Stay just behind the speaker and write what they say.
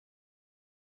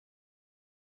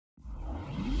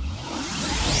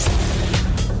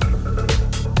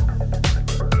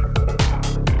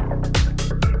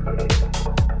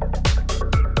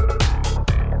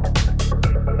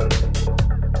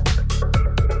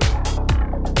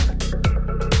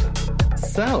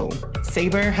So,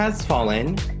 Saber has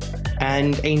fallen,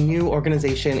 and a new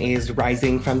organization is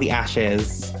rising from the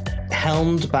ashes,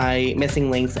 helmed by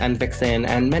Missing Links and Vixen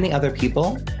and many other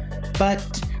people.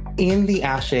 But in the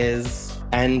ashes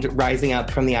and rising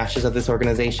up from the ashes of this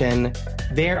organization,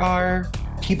 there are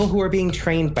people who are being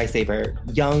trained by Saber,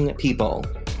 young people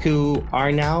who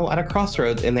are now at a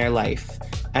crossroads in their life.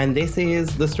 And this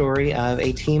is the story of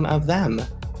a team of them.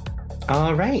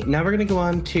 All right, now we're going to go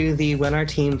on to the when our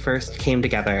team first came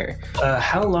together.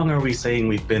 How long are we saying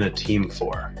we've been a team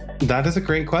for? That is a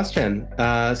great question.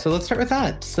 So let's start with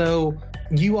that. So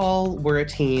you all were a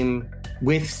team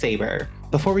with Saber.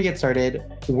 Before we get started,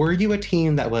 were you a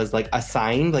team that was like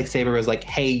assigned? Like Saber was like,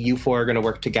 hey, you four are going to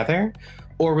work together?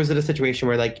 Or was it a situation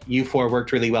where like you four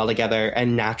worked really well together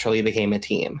and naturally became a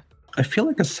team? I feel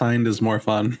like assigned is more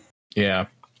fun. Yeah.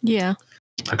 Yeah.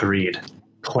 Agreed.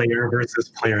 Player versus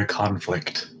player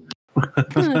conflict.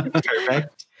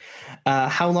 Perfect.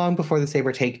 How long before the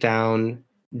Saber takedown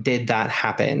did that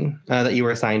happen, that you were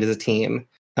assigned as a team?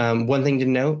 One thing to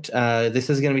note, this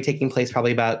is going to be taking place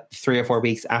probably about 3 or 4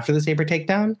 weeks after the Saber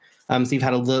takedown. So you've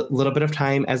had a little bit of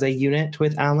time as a unit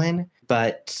with Alan.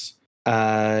 But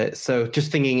so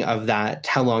just thinking of that,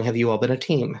 how long have you all been a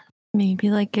team?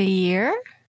 Maybe like a year?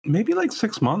 Maybe like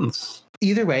 6 months.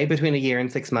 Either way, between a year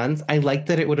and 6 months, I like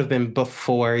that it would have been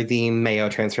before the Mayo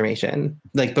transformation,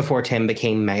 like before Tim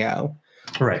became Mayo.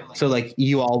 Right. So like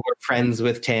you all were friends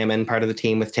with Tim and part of the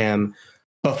team with Tim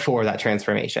before that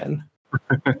transformation.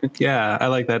 Yeah, I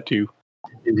like that too.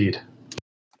 Indeed.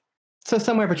 So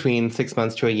somewhere between 6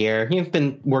 months to a year, you've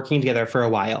been working together for a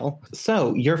while.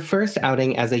 So your first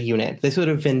outing as a unit, this would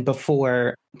have been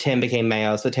before Tim became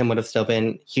Mayo, so Tim would have still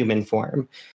been human form.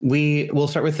 We'll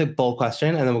start with the bold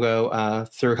question, and then we'll go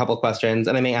through a couple of questions,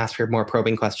 and I may ask for more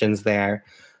probing questions there.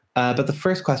 But the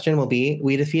first question will be,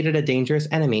 we defeated a dangerous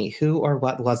enemy. Who or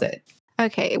what was it?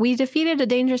 Okay, we defeated a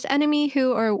dangerous enemy.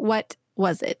 Who or what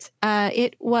was it?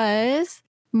 It was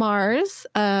Mars,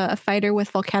 a fighter with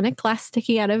volcanic glass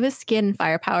sticking out of his skin,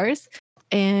 fire powers.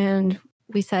 And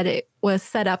we said it was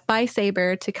set up by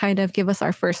Saber to kind of give us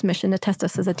our first mission to test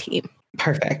us as a team.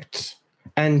 Perfect.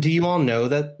 And do you all know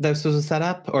that this was a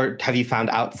setup? Or have you found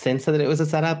out since that it was a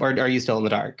setup? Or are you still in the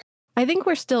dark? I think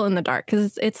we're still in the dark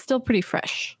because it's still pretty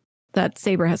fresh that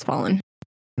Saber has fallen.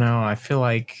 No, I feel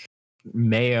like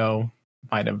Mayo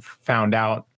might have found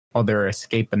out while they're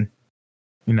escaping,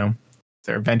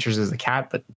 their adventures as a cat,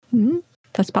 but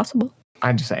That's possible.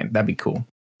 I'm just saying that'd be cool.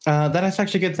 That is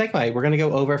actually a good segue. We're going to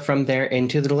go over from there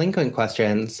into the delinquent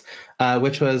questions,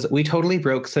 which was, we totally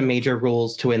broke some major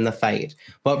rules to win the fight.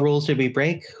 What rules did we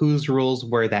break? Whose rules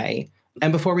were they?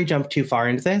 And before we jump too far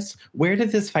into this, where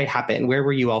did this fight happen? Where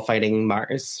were you all fighting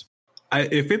Mars?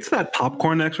 If it's that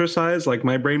popcorn exercise, like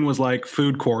my brain was like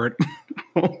food court.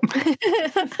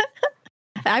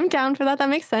 I'm down for that. That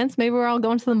makes sense. Maybe we're all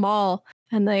going to the mall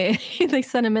and they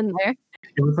sent him in there.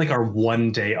 It was like our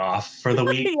one day off for the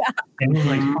week. Yeah. And we're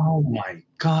like, oh my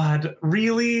God,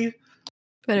 really?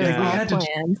 But it was We all had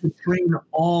planned. to train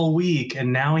all week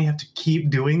and now we have to keep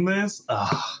doing this? Ugh.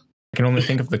 I can only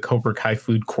think of the Cobra Kai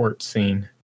food court scene.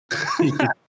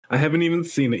 I haven't even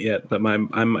seen it yet, but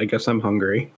I guess I'm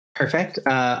hungry. Perfect.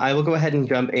 I will go ahead and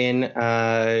jump in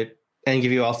and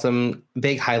give you all some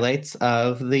big highlights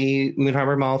of the Moon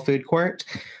Harbor Mall food court.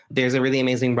 There's a really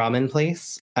amazing ramen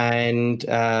place and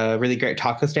a really great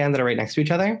taco stand that are right next to each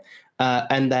other.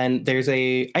 And then there's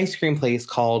a ice cream place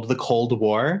called The Cold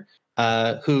War,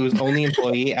 whose only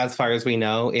employee, as far as we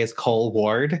know, is Cole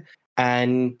Ward.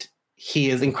 And he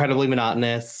is incredibly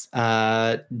monotonous,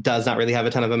 does not really have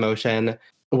a ton of emotion.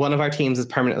 One of our teams is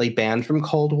permanently banned from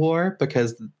Cold War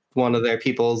because one of their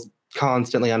people's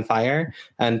constantly on fire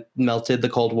and melted the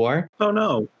Cold War. Oh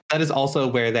no. That is also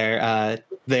where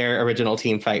their original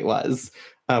team fight was,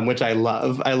 which I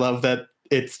love. I love that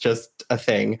it's just a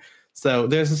thing. So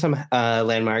there's some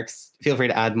landmarks. Feel free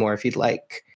to add more if you'd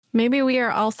like. Maybe we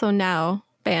are also now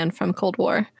banned from Cold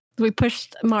War. We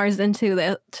pushed Mars into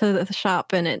the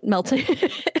shop and it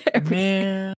melted.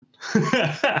 Man.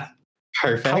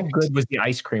 Perfect. How good was the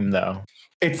ice cream, though?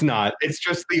 It's not. It's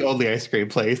just the only ice cream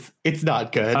place. It's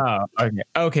not good. Oh, okay.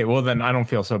 Okay, well, then I don't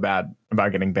feel so bad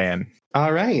about getting banned.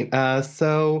 All right.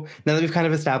 So now that we've kind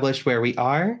of established where we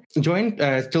are,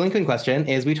 delinquent question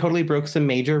is, we totally broke some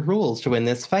major rules to win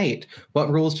this fight. What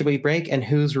rules did we break and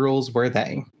whose rules were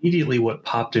they? Immediately what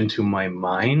popped into my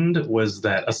mind was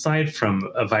that aside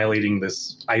from violating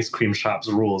this ice cream shop's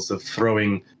rules of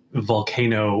throwing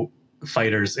volcano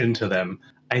fighters into them,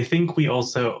 I think we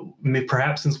also,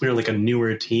 perhaps since we were like a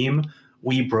newer team,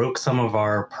 we broke some of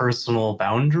our personal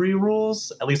boundary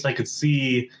rules. At least I could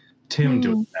see Tim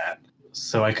doing that.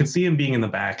 So I could see him being in the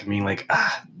back and being like,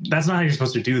 that's not how you're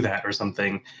supposed to do that or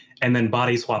something. And then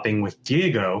body swapping with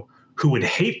Diego, who would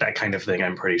hate that kind of thing,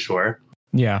 I'm pretty sure.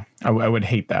 Yeah, I would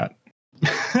hate that.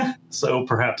 So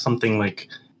perhaps something like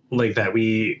that.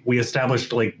 We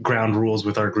established like ground rules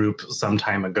with our group some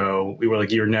time ago. We were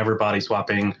like, you're never body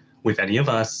swapping with any of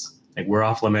us. Like, we're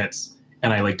off limits.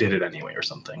 And I like did it anyway or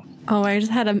something. Oh, I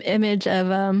just had an image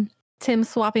of Tim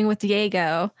swapping with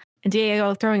Diego and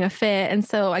Diego throwing a fit. And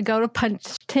so I go to punch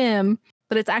Tim,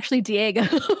 but it's actually Diego.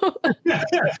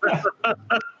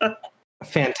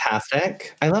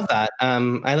 Fantastic. I love that.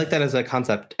 I like that as a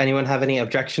concept. Anyone have any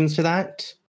objections to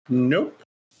that? Nope.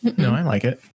 No, I like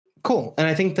it. Cool. And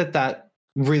I think that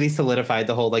really solidified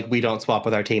the whole like we don't swap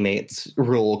with our teammates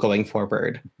rule going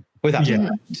forward. Without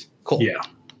that. Cool. Yeah.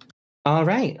 All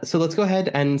right. So let's go ahead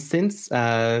and since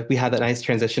we had that nice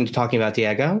transition to talking about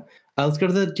Diego, let's go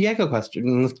to the Diego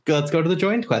question. Let's go to the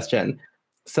joined question.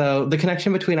 So the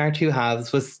connection between our two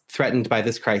halves was threatened by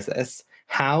this crisis.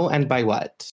 How and by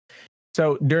what?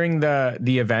 So during the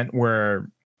event where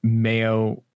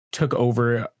Mayo took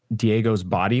over Diego's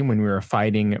body when we were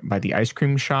fighting by the ice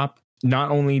cream shop,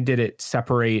 not only did it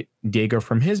separate Diego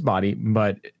from his body,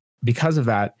 but because of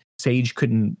that, Sage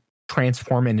couldn't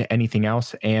transform into anything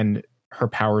else, and her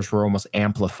powers were almost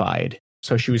amplified.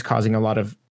 So she was causing a lot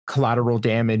of collateral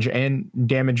damage and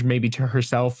damage maybe to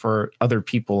herself or other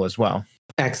people as well.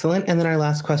 Excellent. And then our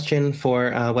last question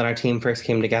for when our team first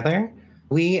came together.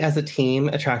 We as a team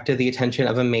attracted the attention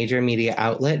of a major media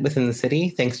outlet within the city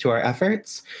thanks to our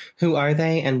efforts. Who are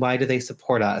they and why do they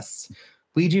support us?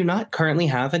 We do not currently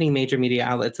have any major media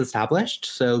outlets established,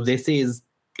 so this is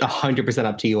 100%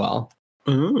 up to you all.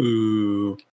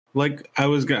 Ooh. Like I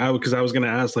was gonna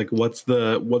ask, like, what's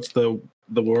the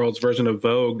world's version of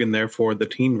Vogue and therefore the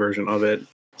teen version of it?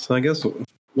 So I guess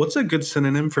what's a good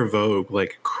synonym for Vogue?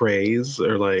 Like craze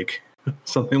or like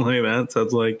something like that? So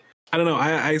it's like, I don't know.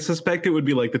 I suspect it would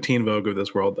be like the teen Vogue of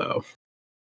this world, though.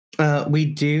 We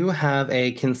do have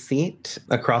a conceit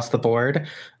across the board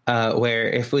where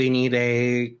if we need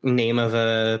a name of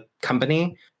a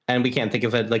company and we can't think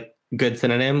of a like good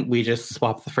synonym, we just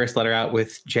swap the first letter out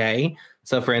with J.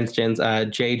 So, for instance,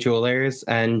 J Jewelers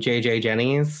and JJ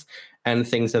Jenny's and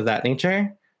things of that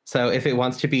nature. So if it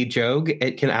wants to be Jogue,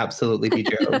 it can absolutely be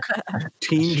Jogue.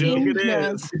 Teen Jogue it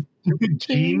is.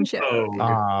 Teen Jogue.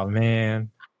 Oh, man.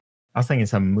 I was thinking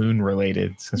some moon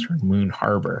related since we're in Moon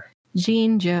Harbor.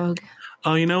 Jean Jogue.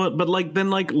 Oh, you know what? But like then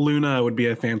like Luna would be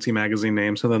a fancy magazine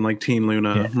name. So then like Teen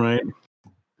Luna, right?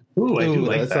 Ooh, I do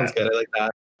like that. Sounds good. I like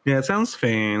that. Yeah, it sounds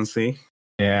fancy.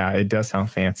 Yeah, it does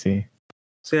sound fancy.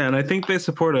 So yeah, and I think they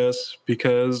support us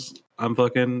because I'm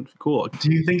fucking cool.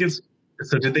 Do you think it's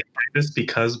so? Did they fight this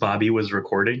because Bobby was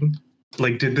recording?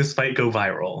 Like, did this fight go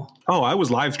viral? Oh, I was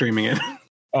live streaming it.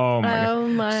 Oh my god. Oh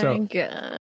my So-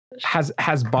 god.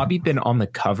 Has Bobby been on the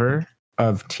cover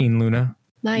of Teen Luna?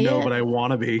 Not No, yet. but I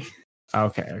want to be.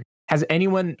 Okay. Has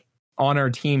anyone on our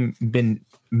team been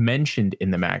mentioned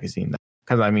in the magazine?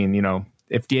 Because I mean, you know,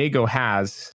 if Diego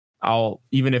has, I'll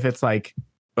even if it's like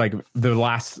the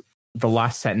last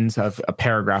sentence of a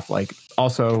paragraph, like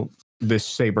also this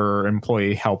Saber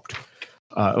employee helped.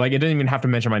 Like it didn't even have to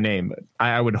mention my name. But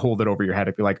I would hold it over your head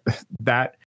and be like,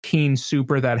 that teen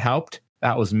super that helped,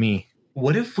 that was me.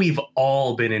 What if we've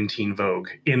all been in Teen Vogue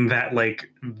in that like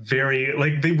very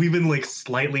like we've been like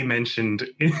slightly mentioned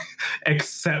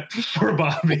except for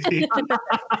Bobby? I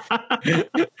mean,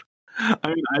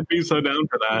 I'd be so down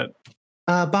for that.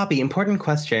 Bobby, important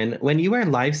question. When you are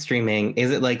live streaming,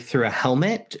 is it like through a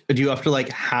helmet? Do you have to like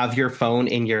have your phone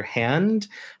in your hand?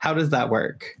 How does that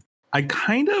work? I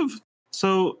kind of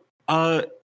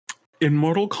in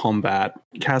Mortal Kombat,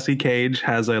 Cassie Cage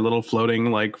has a little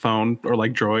floating like phone or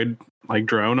like droid, like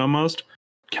drone almost.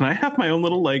 Can I have my own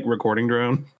little like recording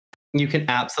drone? You can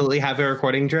absolutely have a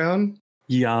recording drone.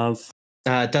 Yes.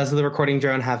 Does the recording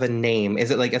drone have a name?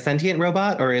 Is it like a sentient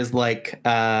robot or is like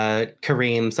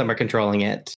Kareem somewhere controlling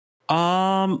it?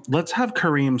 Let's have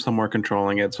Kareem somewhere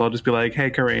controlling it. So I'll just be like, hey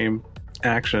Kareem,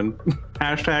 action.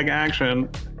 Hashtag action.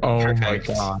 Oh Perfect.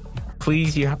 my god.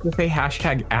 Please, you have to say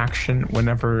hashtag action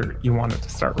whenever you want it to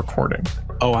start recording.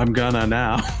 Oh, I'm gonna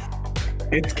now.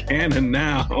 It's canon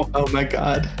now. Oh my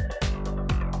god.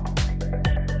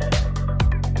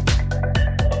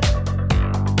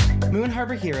 Moon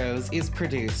Harbor Heroes is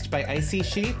produced by Icy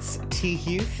Sheets, T.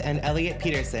 Youth, and Elliot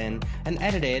Peterson, and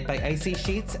edited by Icy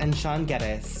Sheets and Sean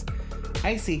Geddes.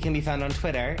 Icy can be found on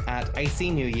Twitter at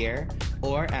IcyNewYear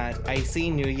or at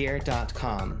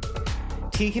IcyNewYear.com.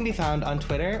 T can be found on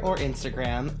Twitter or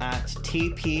Instagram at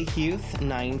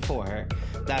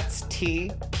TPHuth94. That's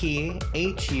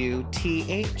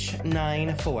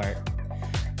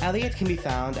TPHUTH94. Elliot can be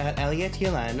found at Elliot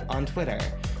Ylen on Twitter.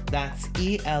 That's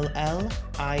ELLIOTYLEN.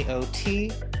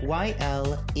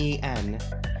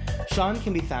 Sean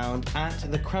can be found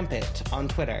at The Crumpet on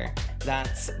Twitter.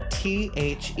 That's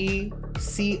THECRUMPIT.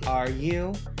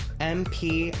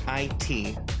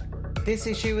 This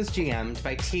issue was GM'd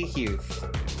by T. Huth.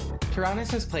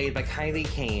 Tyrannus was played by Kylie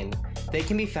Kane. They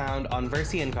can be found on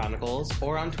Versian Chronicles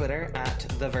or on Twitter at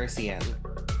The Versian.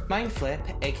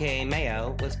 Mindflip, aka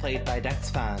Mayo, was played by Dex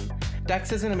Fan.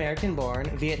 Dex is an American-born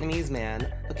Vietnamese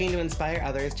man looking to inspire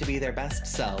others to be their best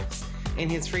selves. In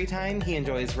his free time, he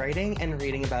enjoys writing and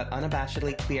reading about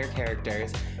unabashedly queer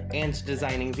characters and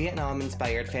designing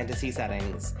Vietnam-inspired fantasy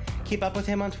settings. Keep up with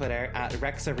him on Twitter at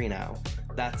Rexarino.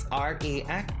 That's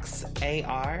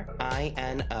REXARINO.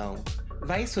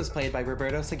 Vice was played by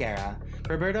Roberto Segura.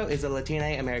 Roberto is a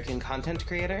Latina-American content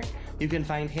creator. You can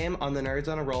find him on the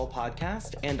Nerds on a Roll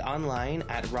podcast and online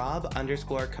at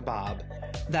Rob_Kabob.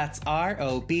 That's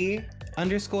ROB_KABOBB.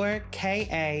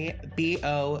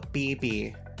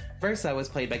 Versa was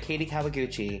played by Katie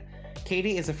Kawaguchi.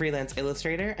 Katie is a freelance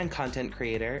illustrator and content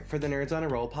creator for the Nerds on a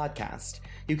Roll podcast.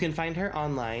 You can find her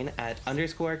online at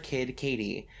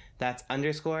 _KidKatie. That's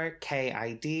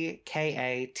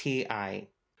 _KIDKATI.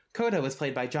 Coda was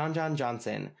played by John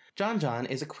Johnson. John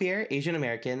is a queer Asian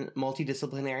American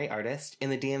multidisciplinary artist in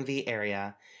the DMV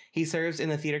area. He serves in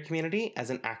the theater community as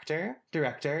an actor,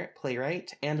 director,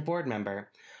 playwright, and board member.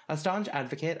 A staunch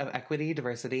advocate of equity,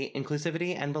 diversity,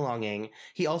 inclusivity, and belonging,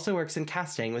 he also works in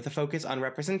casting with a focus on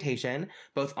representation,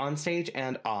 both onstage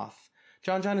and off.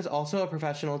 John is also a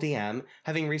professional DM,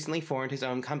 having recently formed his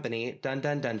own company, Dun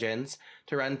Dungeons,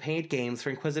 to run paid games for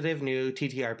inquisitive new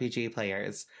TTRPG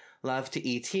players. Love to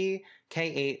ET,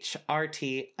 KH,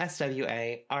 RT,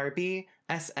 SWA, RB,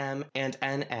 SM, and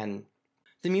NN.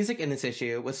 The music in this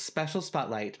issue was Special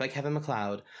Spotlight by Kevin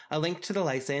MacLeod. A link to the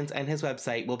license and his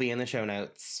website will be in the show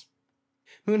notes.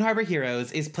 Moon Harbor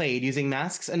Heroes is played using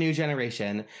Masks: A New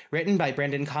Generation, written by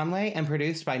Brendan Conway and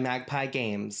produced by Magpie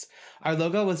Games. Our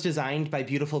logo was designed by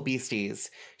Beautiful Beasties.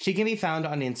 She can be found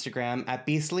on Instagram at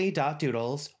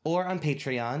beastly.doodles or on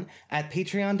Patreon at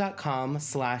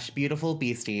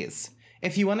patreon.com/beautifulbeasties.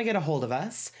 If you want to get a hold of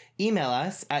us, email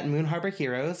us at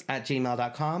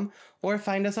moonharborheroes@gmail.com or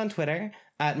find us on Twitter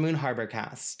at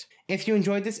moonharborcast. If you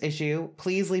enjoyed this issue,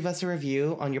 please leave us a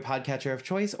review on your podcatcher of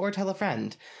choice or tell a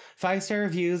friend. 5-star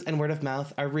reviews and word of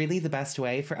mouth are really the best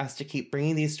way for us to keep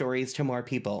bringing these stories to more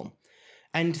people.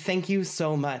 And thank you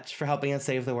so much for helping us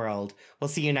save the world. We'll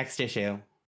see you next issue.